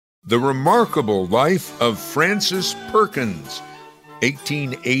The Remarkable Life of Frances Perkins,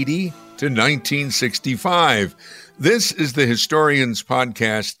 1880 to 1965. This is the Historians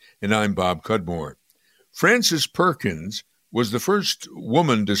Podcast, and I'm Bob Cudmore. Frances Perkins was the first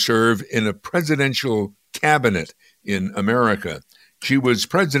woman to serve in a presidential cabinet in America. She was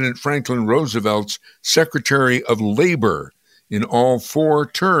President Franklin Roosevelt's Secretary of Labor in all 4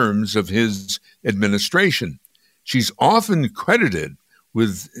 terms of his administration. She's often credited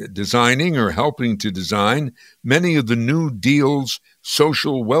with designing or helping to design many of the New Deal's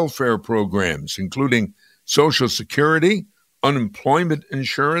social welfare programs, including Social Security, unemployment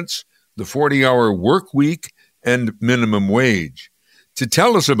insurance, the 40-hour work week, and minimum wage. To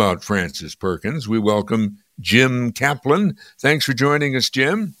tell us about Frances Perkins, we welcome Jim Kaplan. Thanks for joining us,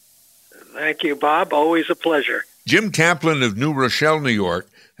 Jim. Thank you, Bob. Always a pleasure. Jim Kaplan of New Rochelle, New York,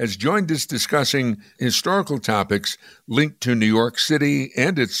 has joined us discussing historical topics linked to New York City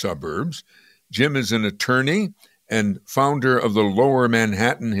and its suburbs. Jim is an attorney and founder of the Lower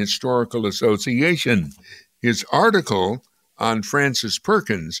Manhattan Historical Association. His article on Frances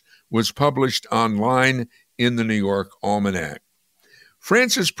Perkins was published online in the New York Almanac.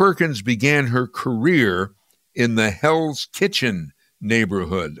 Frances Perkins began her career in the Hell's Kitchen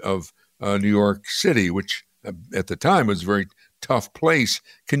neighborhood of New York City, which at the time was a very tough place.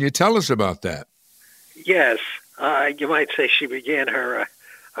 Can you tell us about that? Yes. You might say she began her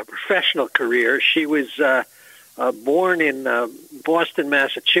professional career. She was born in Boston,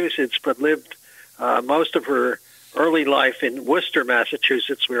 Massachusetts, but lived most of her early life in Worcester,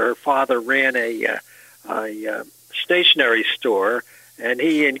 Massachusetts, where her father ran a stationery store, and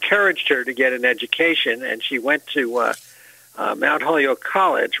he encouraged her to get an education, and she went to Mount Holyoke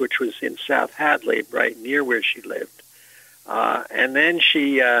College, which was in South Hadley, right near where she lived. And then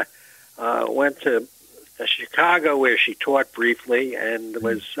she went to Chicago, where she taught briefly, and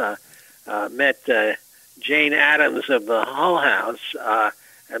was met Jane Addams of the Hull House,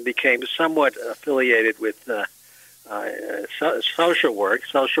 and became somewhat affiliated with social work.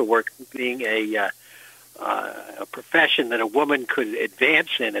 Social work being a profession that a woman could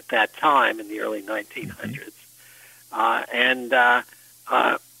advance in at that time in the early 1900s. And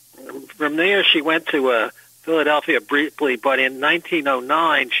from there, she went to Philadelphia briefly, but in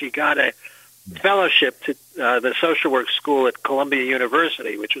 1909, she got a fellowship to the social work school at Columbia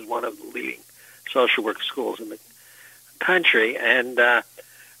University, which is one of the leading social work schools in the country. And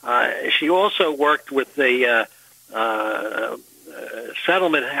she also worked with the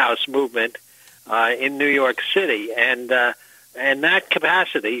settlement house movement in New York City. And in that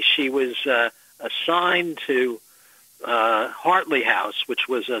capacity, she was assigned to Hartley House, which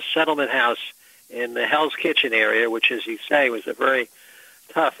was a settlement house in the Hell's Kitchen area, which, as you say, was a very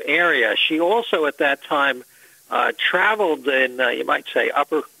tough area. She also, at that time, traveled in, you might say,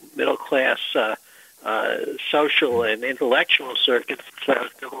 upper middle class social and intellectual circuits. So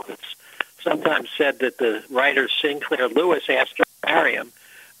it's sometimes said that the writer Sinclair Lewis asked her to marry him.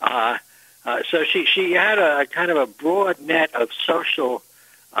 So she had a kind of a broad net of social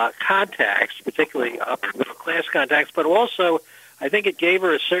contacts, particularly upper middle class contacts, but also I think it gave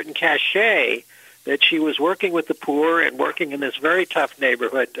her a certain cachet that she was working with the poor and working in this very tough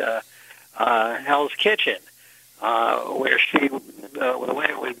neighborhood, Hell's Kitchen, where the way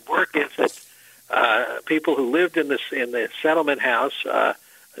it would work is that people who lived in the settlement house,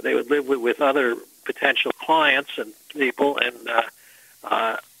 they would live with other potential clients and people,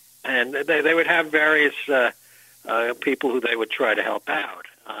 and they would have various people who they would try to help out.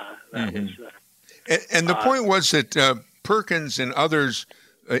 And the point was that Perkins and others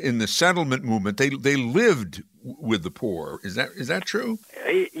in the settlement movement, they lived with the poor. Is that true?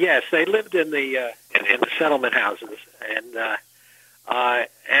 Yes, they lived in the settlement houses, and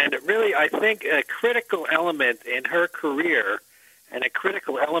really, I think a critical element in her career and a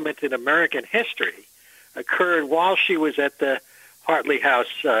critical element in American history occurred while she was at the Hartley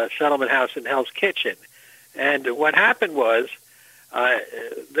House settlement house in Hell's Kitchen. And what happened was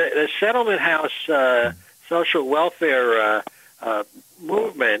the settlement house social welfare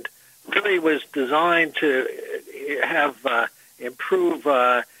movement really was designed to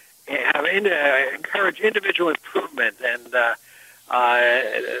encourage individual improvement, and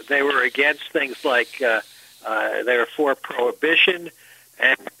they were against things like they were for prohibition,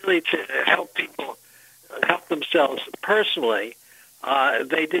 and really to help people help themselves personally.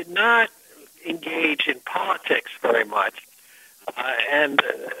 They did not engage in politics very much, and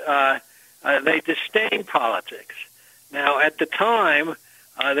they disdained politics. Now, at the time,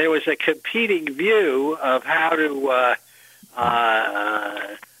 there was a competing view of how to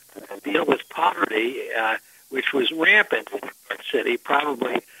deal with poverty, which was rampant in New York City,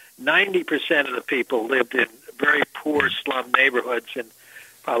 probably 90% of the people lived in very poor slum neighborhoods, and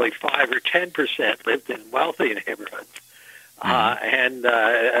probably 5 or 10% lived in wealthy neighborhoods. And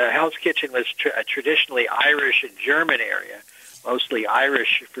Hell's Kitchen was a traditionally Irish and German area, mostly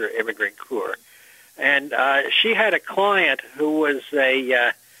Irish for immigrant core. And she had a client who was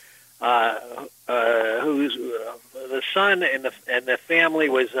whose the son and the family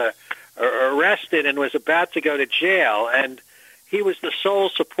was arrested and was about to go to jail, and he was the sole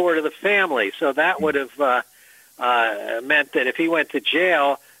support of the family. So that would have meant that if he went to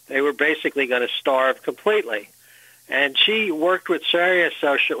jail, they were basically going to starve completely. And she worked with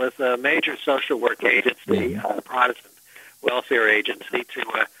a major social work agency, Protestant welfare agency,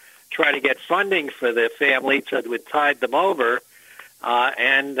 to try to get funding for the family that would tide them over.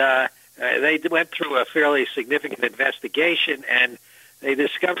 And they went through a fairly significant investigation, and they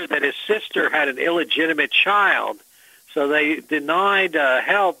discovered that his sister had an illegitimate child. So they denied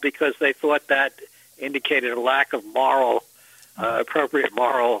help because they thought that indicated a lack of appropriate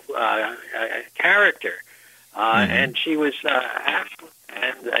moral character. And she was,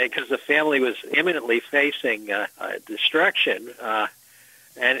 because the family was imminently facing destruction,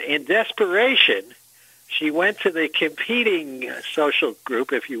 and in desperation, she went to the competing social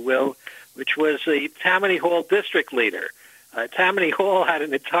group, if you will, which was the Tammany Hall district leader. Tammany Hall had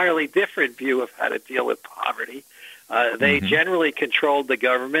an entirely different view of how to deal with poverty. They generally controlled the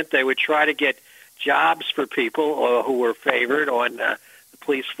government. They would try to get jobs for people who were favored on the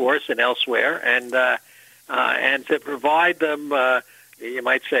police force and elsewhere, and to provide them, you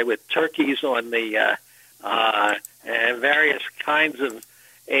might say, with turkeys on the and various kinds of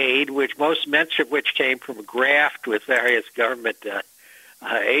aid, which much of which came from graft with various government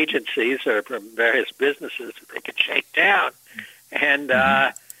agencies or from various businesses that they could shake down. And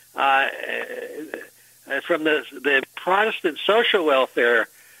from the Protestant social welfare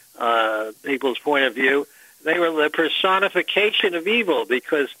people's point of view, they were the personification of evil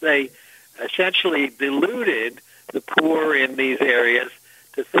because they essentially deluded the poor in these areas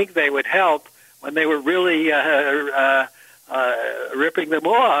to think they would help when they were really ripping them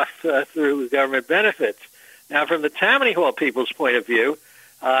off through government benefits. Now, from the Tammany Hall people's point of view,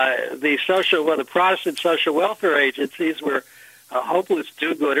 the Protestant social welfare agencies were hopeless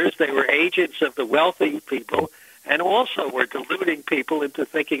do-gooders. They were agents of the wealthy people and also were deluding people into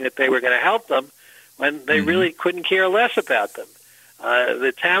thinking that they were going to help them when they really couldn't care less about them.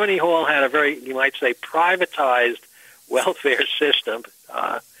 The Tammany Hall had a very, you might say, privatized welfare system.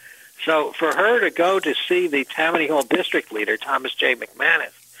 So for her to go to see the Tammany Hall district leader, Thomas J.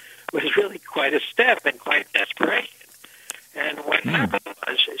 McManus, was really quite a step and quite desperation. And what happened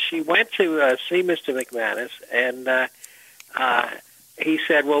was she went to see Mr. McManus, and he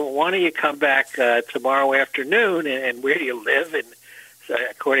said, well, why don't you come back tomorrow afternoon, and where do you live? And so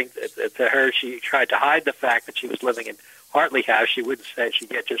according to her, she tried to hide the fact that she was living in Hartley House. She wouldn't say, she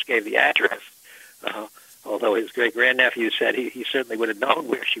just gave the address, although his great-grandnephew said he certainly would have known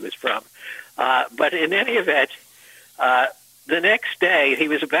where she was from. But in any event, the next day, he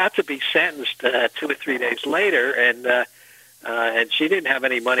was about to be sentenced 2 or 3 days later, and she didn't have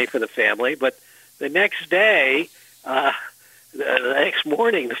any money for the family. But the next day, the next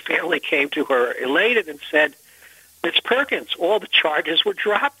morning, the family came to her elated and said, Miss Perkins, all the charges were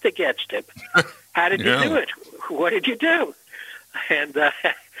dropped against him. How did you do it? What did you do? And,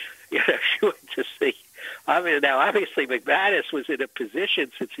 she went to see. I mean, now, obviously, McManus was in a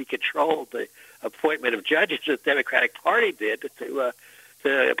position, since he controlled the appointment of judges, the Democratic Party did, to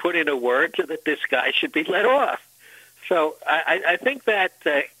put in a word that this guy should be let off. So I think that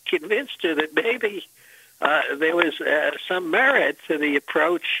convinced her that maybe there was some merit to the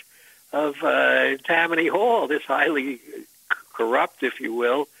approach of Tammany Hall, this highly corrupt, if you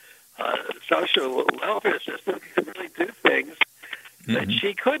will, social welfare system could really do things that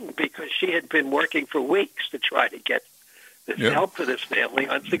she couldn't, because she had been working for weeks to try to get this help for this family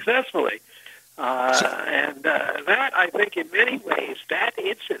unsuccessfully. And that, I think, in many ways, that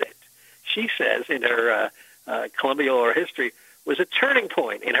incident, she says in her Columbia Law History, was a turning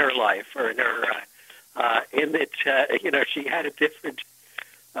point in her life, or in her, in that, she had a different,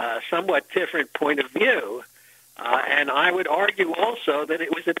 somewhat different point of view. And I would argue also that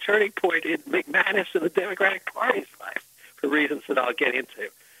it was a turning point in McManus and the Democratic Party's life, for reasons that I'll get into.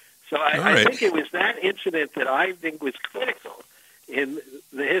 So I think it was that incident that I think was critical in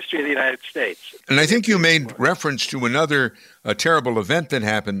the history of the United States. And I think you made reference to another terrible event that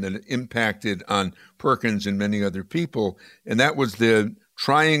happened that impacted on Perkins and many other people, and that was the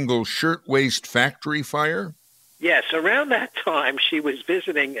Triangle Shirtwaist Factory fire? Yes, around that time, she was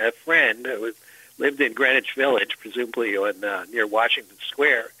visiting a friend who lived in Greenwich Village, presumably on near Washington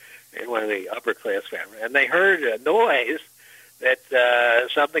Square, in one of the upper class families, and they heard a noise that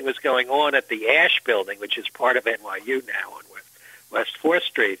something was going on at the Ash Building, which is part of NYU now on West 4th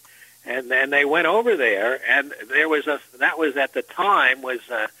Street. And then they went over there, and there was that was at the time was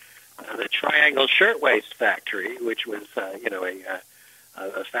the Triangle Shirtwaist Factory, which was a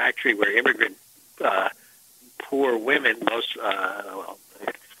factory where immigrant poor women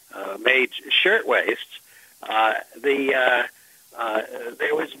made shirtwaists. There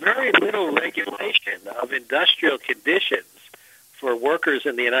was very little regulation of industrial conditions for workers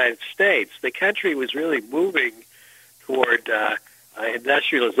in the United States. The country was really moving toward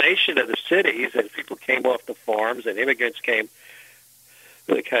industrialization of the cities as people came off the farms and immigrants came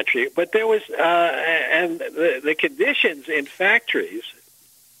to the country. But there was, and the conditions in factories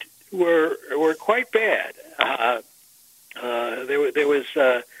were quite bad. There was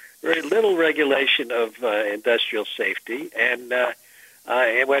very little regulation of industrial safety, and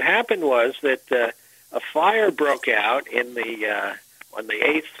what happened was that a fire broke out in the on the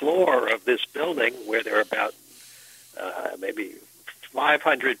 8th floor of this building, where there were about maybe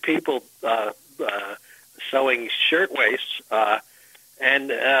 500 people sewing shirtwaists, and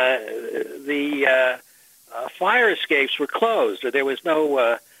the fire escapes were closed, or there was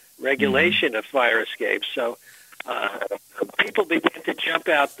no regulation of fire escapes. So people began to jump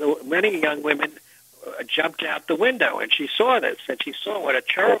out. Many young women jumped out the window, and she saw this, and she saw what a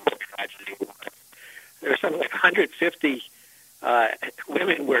terrible tragedy it was. There were something like 150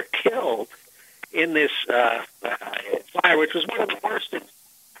 women were killed in this fire, which was one of the worst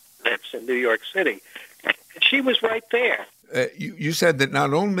incidents in New York City. And she was right there. You said that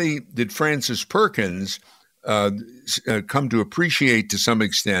not only did Frances Perkins come to appreciate to some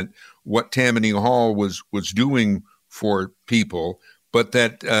extent what Tammany Hall was doing for people, but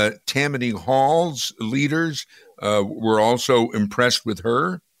that Tammany Hall's leaders were also impressed with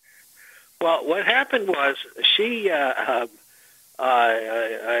her? Well, what happened was she, there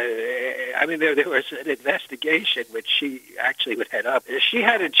was an investigation which she actually would head up. She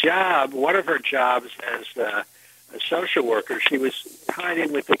had a job, one of her jobs as a social worker. She was tied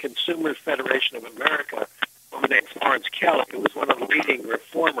in with the Consumer Federation of America, a woman named Florence Kelley, who was one of the leading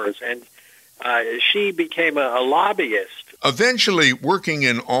reformers, and she became a lobbyist. Eventually, working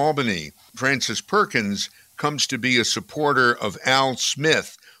in Albany, Frances Perkins comes to be a supporter of Al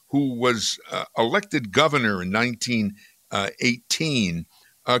Smith, who was elected governor in 1918.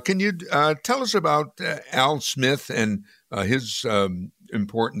 Can you tell us about Al Smith and his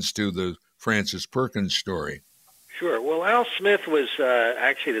importance to the Frances Perkins story? Sure. Well, Al Smith was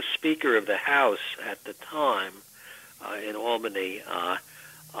actually the Speaker of the House at the time in Albany.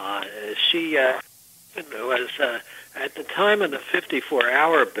 She was, at the time of the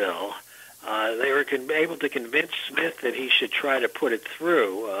 54-hour bill, they were able to convince Smith that he should try to put it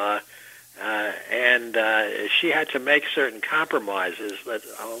through, and she had to make certain compromises that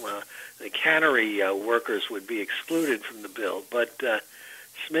the cannery workers would be excluded from the bill. But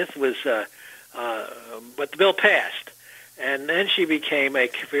Smith was, but the bill passed, and then she became a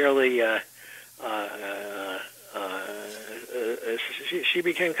fairly, she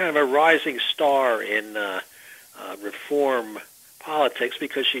became kind of a rising star in reform politics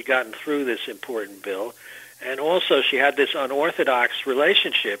because she'd gotten through this important bill. And also she had this unorthodox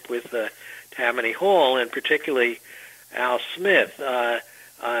relationship with Tammany Hall, and particularly Al Smith.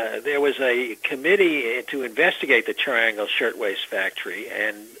 There was a committee to investigate the Triangle Shirtwaist Factory,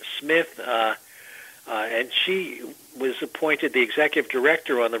 and Smith, and she was appointed the executive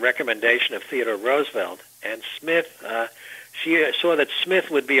director on the recommendation of Theodore Roosevelt. And Smith, she saw that Smith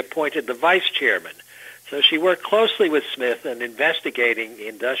would be appointed the vice chairman. So she worked closely with Smith in investigating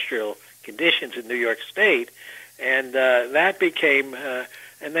industrial conditions in New York State, and that became,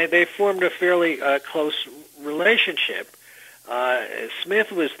 and they formed a fairly close relationship.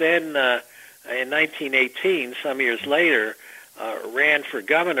 Smith was then, in 1918, some years later, ran for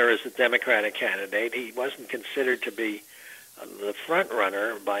governor as a Democratic candidate. He wasn't considered to be the front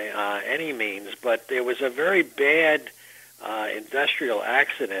runner by any means, but there was a very bad industrial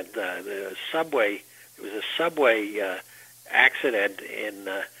accident. There was a subway accident in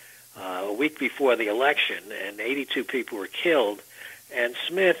a week before the election, and 82 people were killed. And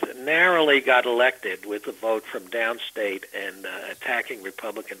Smith narrowly got elected with a vote from downstate and attacking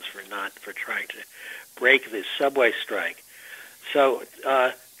Republicans for trying to break this subway strike. So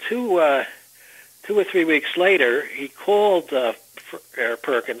 2 or 3 weeks later, he called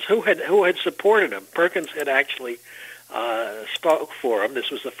Perkins, who had supported him. Perkins had actually spoke for him.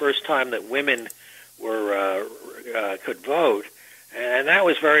 This was the first time that women could vote, and that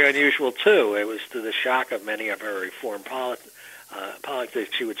was very unusual too. It was to the shock of many of her reform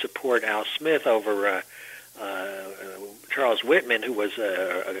politics, she would support Al Smith over Charles Whitman, who was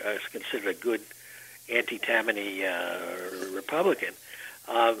considered a good anti-Tammany Republican.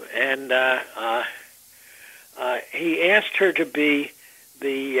 And he asked her to be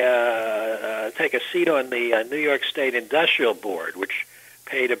take a seat on the New York State Industrial Board, which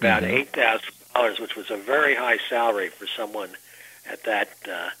paid about $8,000, which was a very high salary for someone at that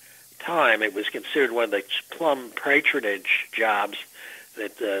time. It was considered one of the plum patronage jobs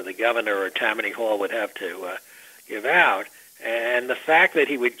that the governor or Tammany Hall would have to give out. And the fact that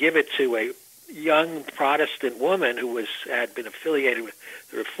he would give it to a young Protestant woman who had been affiliated with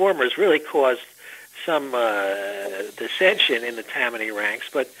the Reformers really caused some dissension in the Tammany ranks.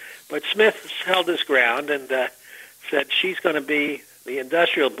 But Smith held his ground and said she's going to be the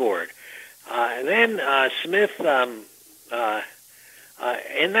industrial board. And then Smith, in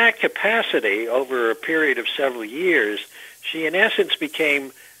that capacity, over a period of several years, she in essence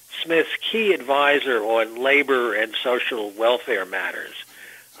became Smith's key advisor on labor and social welfare matters.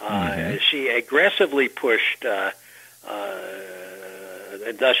 She aggressively pushed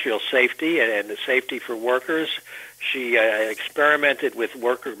industrial safety and the safety for workers. She experimented with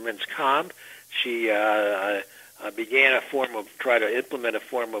workmen's comp. She began try to implement a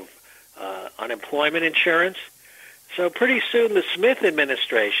form of unemployment insurance. So pretty soon the Smith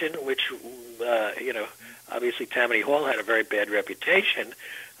administration, which, obviously Tammany Hall had a very bad reputation,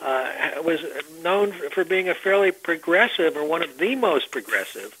 was known for being a fairly progressive, or one of the most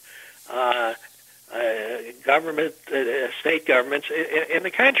progressive state governments in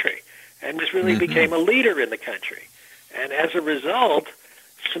the country, and really became a leader in the country. And as a result,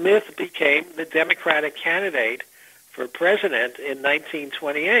 Smith became the Democratic candidate for president in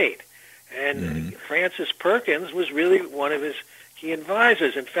 1928. And Francis Perkins was really one of his key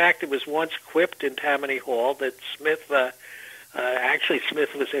advisors. In fact, it was once quipped in Tammany Hall that Smith had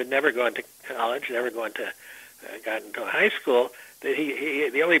never gone to college, never gotten to high school, that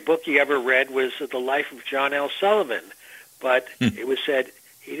the only book he ever read was The Life of John L. Sullivan. But it was said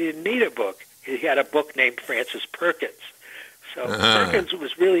he didn't need a book. He had a book named Francis Perkins. So Perkins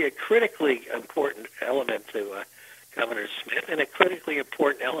was really a critically important element to Governor Smith, and a critically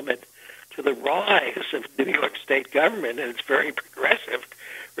important element to the rise of New York State government and its very progressive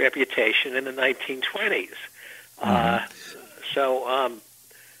reputation in the 1920s.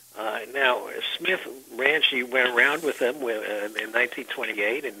 Now Smith she went around with him in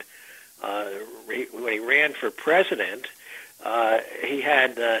 1928, and when he ran for president, he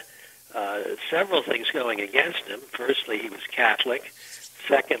had several things going against him. Firstly, he was Catholic.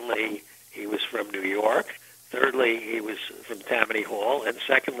 Secondly, he was from New York. Thirdly, he was from Tammany Hall. And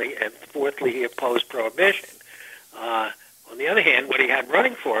fourthly, he opposed Prohibition. On the other hand, what he had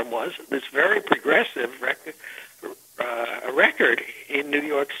running for him was this very progressive record in New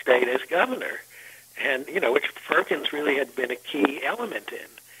York State as governor, and which Perkins really had been a key element in.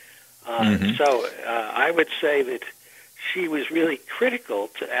 So I would say that she was really critical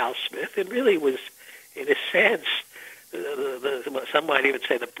to Al Smith, and really was, in a sense, some might even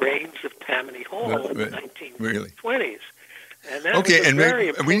say the brains of Tammany Hall in the 1920s. And that was very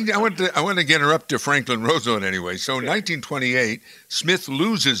important. I want to get her up to Franklin Roosevelt anyway. So in 1928, Smith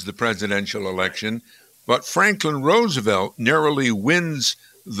loses the presidential election, but Franklin Roosevelt narrowly wins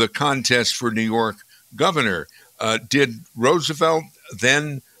the contest for New York governor. Did Roosevelt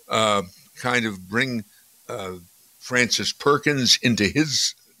then kind of bring Francis Perkins into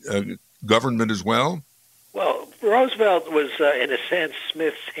his government as well? Well, Roosevelt was, in a sense,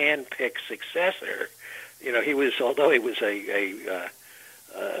 Smith's hand-picked successor. Although he was a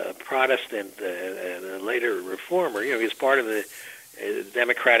Protestant and a later reformer, he was part of the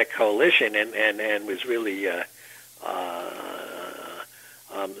Democratic coalition and was really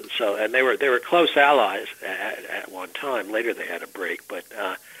and they were close allies at one time. Later they had a break, but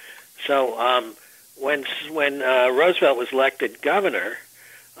when Roosevelt was elected governor,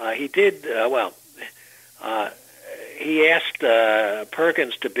 he did he asked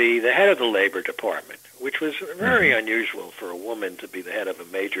Perkins to be the head of the Labor Department, which was very unusual for a woman to be the head of a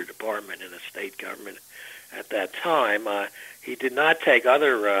major department in a state government at that time. He did not take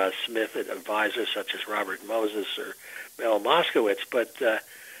other Smith advisors such as Robert Moses or Bell Moskowitz, but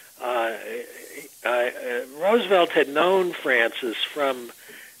Roosevelt had known Francis from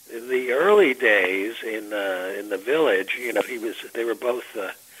the early days in the village. They were both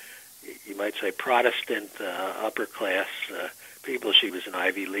you might say Protestant upper class people. She was an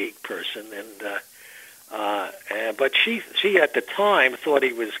Ivy League person, but she at the time thought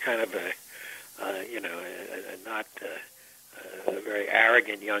he was kind of a not a very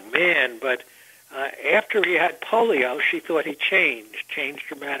arrogant young man. But after he had polio, she thought he changed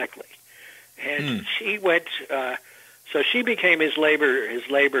dramatically, and she went. So she became his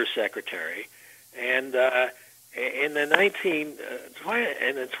labor secretary, and in the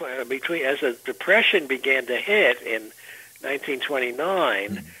between as the Depression began to hit in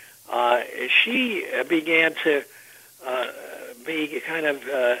 1929, she began to be kind of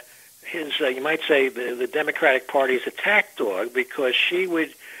his, you might say, the Democratic Party's attack dog, because she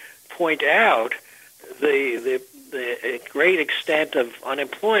would point out the great extent of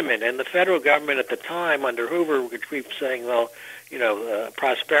unemployment, and the federal government at the time under Hoover would keep saying, well,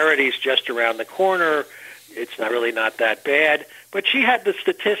 prosperity's just around the corner. It's not that bad. But she had the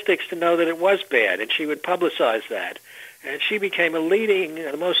statistics to know that it was bad, and she would publicize that. And she became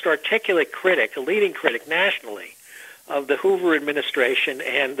the most articulate critic, a leading critic nationally of the Hoover administration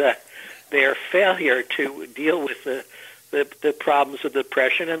and their failure to deal with the problems of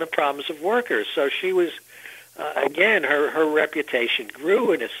depression and the problems of workers. So she was, again, her reputation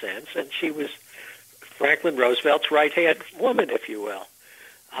grew in a sense, and she was Franklin Roosevelt's right-hand woman, if you will.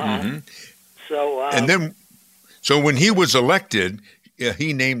 So when he was elected,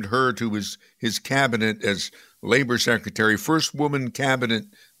 he named her to his cabinet as labor secretary, first woman cabinet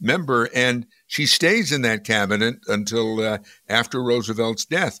member, and she stays in that cabinet until after Roosevelt's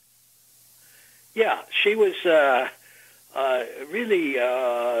death. Yeah, she was really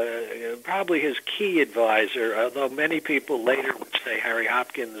probably his key advisor, although many people later would say Harry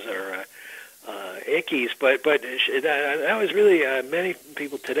Hopkins or Ickes, but that was really, many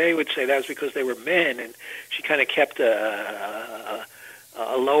people today would say that was because they were men, and she kind of kept a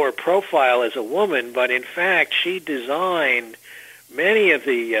lower profile as a woman, but in fact she designed many of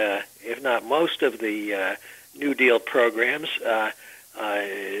the, if not most of the New Deal programs, the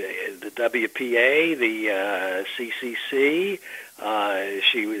WPA, the CCC.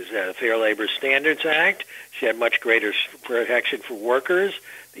 She was Fair Labor Standards Act. She had much greater protection for workers.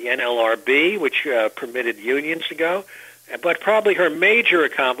 The NLRB, which permitted unions to go. But probably her major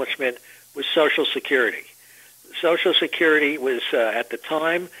accomplishment was Social Security. Social Security was, at the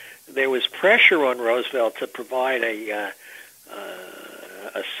time, there was pressure on Roosevelt to provide a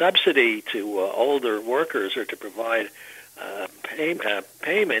subsidy to older workers, or to provide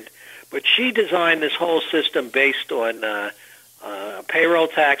payment, but she designed this whole system based on payroll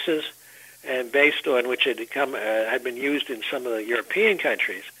taxes, and based on which had been used in some of the European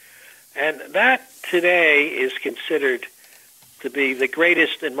countries. And that today is considered to be the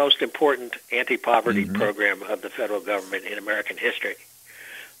greatest and most important anti-poverty program of the federal government in American history.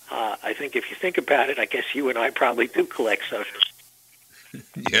 I think if you think about it, I guess you and I probably do collect social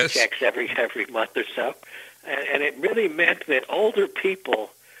checks every month or so. And it really meant that older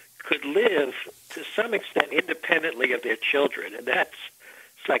people could live to some extent independently of their children. And that's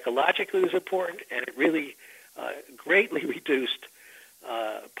psychologically was important, and it really greatly reduced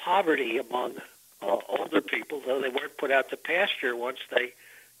poverty among older people, though they weren't put out to pasture once they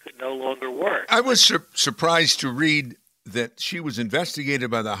could no longer work. I was surprised to read that she was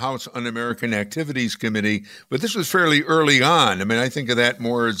investigated by the House Un-American Activities Committee, but this was fairly early on. I mean, I think of that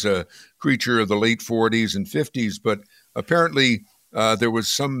more as a creature of the late 40s and 50s, but apparently there was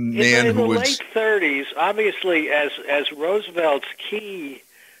some man who was... In the late 30s, obviously, as Roosevelt's key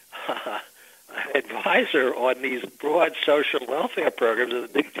advisor on these broad social welfare programs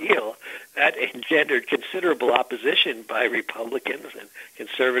of the New Deal, that engendered considerable opposition by Republicans and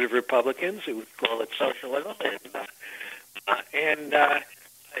conservative Republicans who would call it socialism. And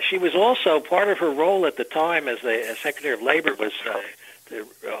she was also, part of her role at the time as the Secretary of Labor was to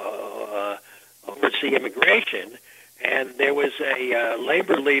oversee immigration. And there was a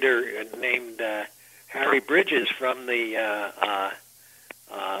labor leader named Harry Bridges from the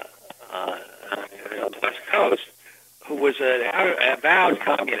West Coast, who was an avowed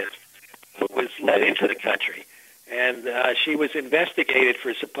communist, who was let into the country. And she was investigated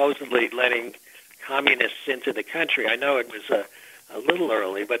for supposedly letting communists into the country. I know it was a little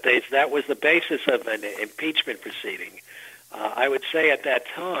early, but that was the basis of an impeachment proceeding. I would say at that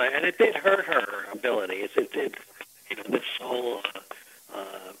time, and it did hurt her ability. It did, this whole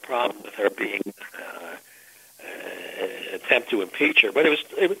problem with her being attempt to impeach her, but it was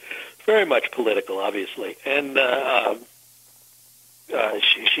very much political, obviously, and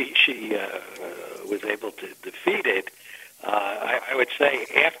she was able to defeat it. I would say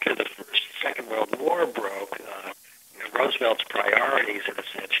after the Second World War broke, Roosevelt's priorities, in a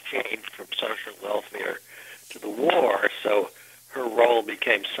sense, changed from social welfare to the war, so her role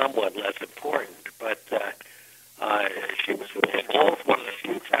became somewhat less important. But she was involved, one of the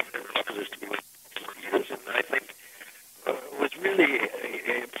few cabinet officers to be with for years, and I think was really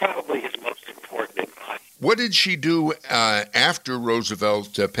probably his most important What did she do after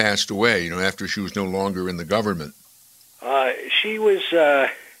Roosevelt passed away, after she was no longer in the government? She was the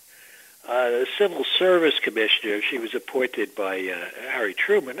Civil Service Commissioner. She was appointed by Harry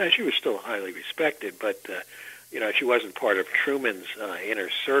Truman. Now, she was still highly respected, but she wasn't part of Truman's inner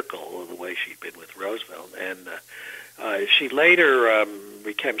circle the way she'd been with Roosevelt. And she later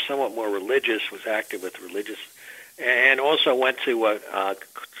became somewhat more religious, was active with religious, and also went to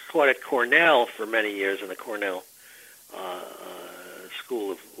taught at Cornell for many years in the Cornell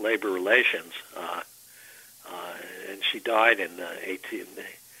School of Labor Relations. And she died in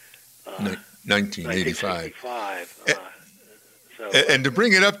 1985. So, and to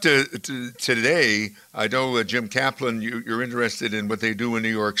bring it up to today, I know, Jim Kaplan, you're interested in what they do in New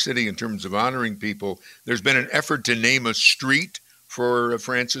York City in terms of honoring people. There's been an effort to name a street for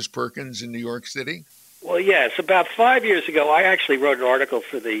Frances Perkins in New York City? Well, yes. About 5 years ago, I actually wrote an article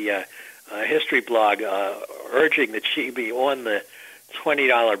for the history blog urging that she be on the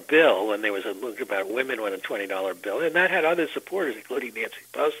 $20 bill when there was a book about women on a $20 bill, and that had other supporters, including Nancy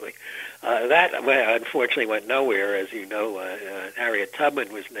Mosley. That unfortunately went nowhere. As you know, Harriet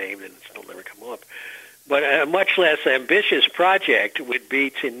Tubman was named, and it's still never come up. But a much less ambitious project would be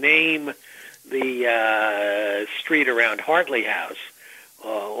to name the street around Hartley House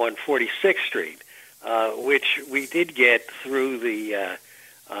on 46th Street, which we did get through the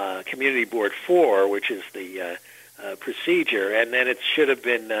Community Board 4, which is the procedure, and then it should have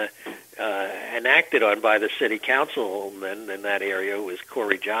been enacted on by the city councilman in that area, who was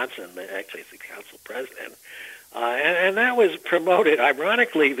Corey Johnson, actually the council president. And that was promoted.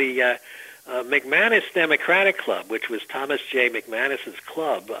 Ironically, the McManus Democratic Club, which was Thomas J. McManus's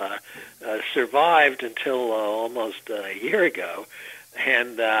club, survived until almost a year ago.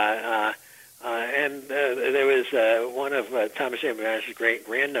 And there was one of Thomas J. McManus's great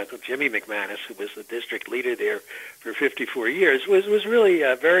granduncle, Jimmy McManus, who was the district leader there for 54 years, was really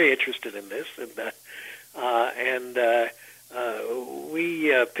very interested in this. And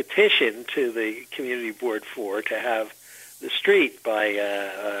we petitioned to the Community Board 4 to have the street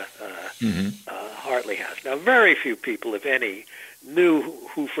by Hartley House. Now, very few people, if any, knew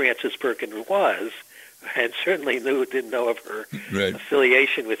who Frances Perkins was, and certainly didn't know of her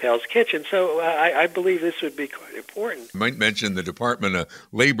affiliation with Hell's Kitchen. So I believe this would be quite important. I might mention the Department of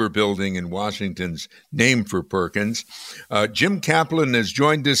Labor building in Washington's named for Perkins. Jim Kaplan has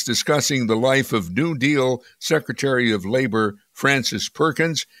joined us discussing the life of New Deal Secretary of Labor Frances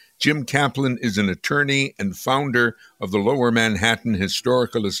Perkins. Jim Kaplan is an attorney and founder of the Lower Manhattan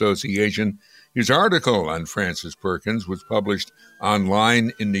Historical Association. His article on Frances Perkins was published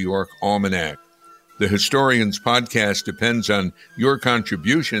online in New York Almanac. The Historians podcast depends on your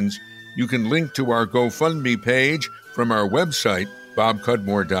contributions. You can link to our GoFundMe page from our website,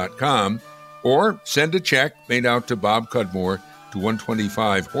 bobcudmore.com, or send a check made out to Bob Cudmore to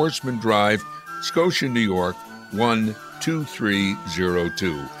 125 Horseman Drive, Scotia, New York,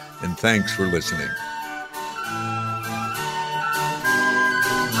 12302. And thanks for listening.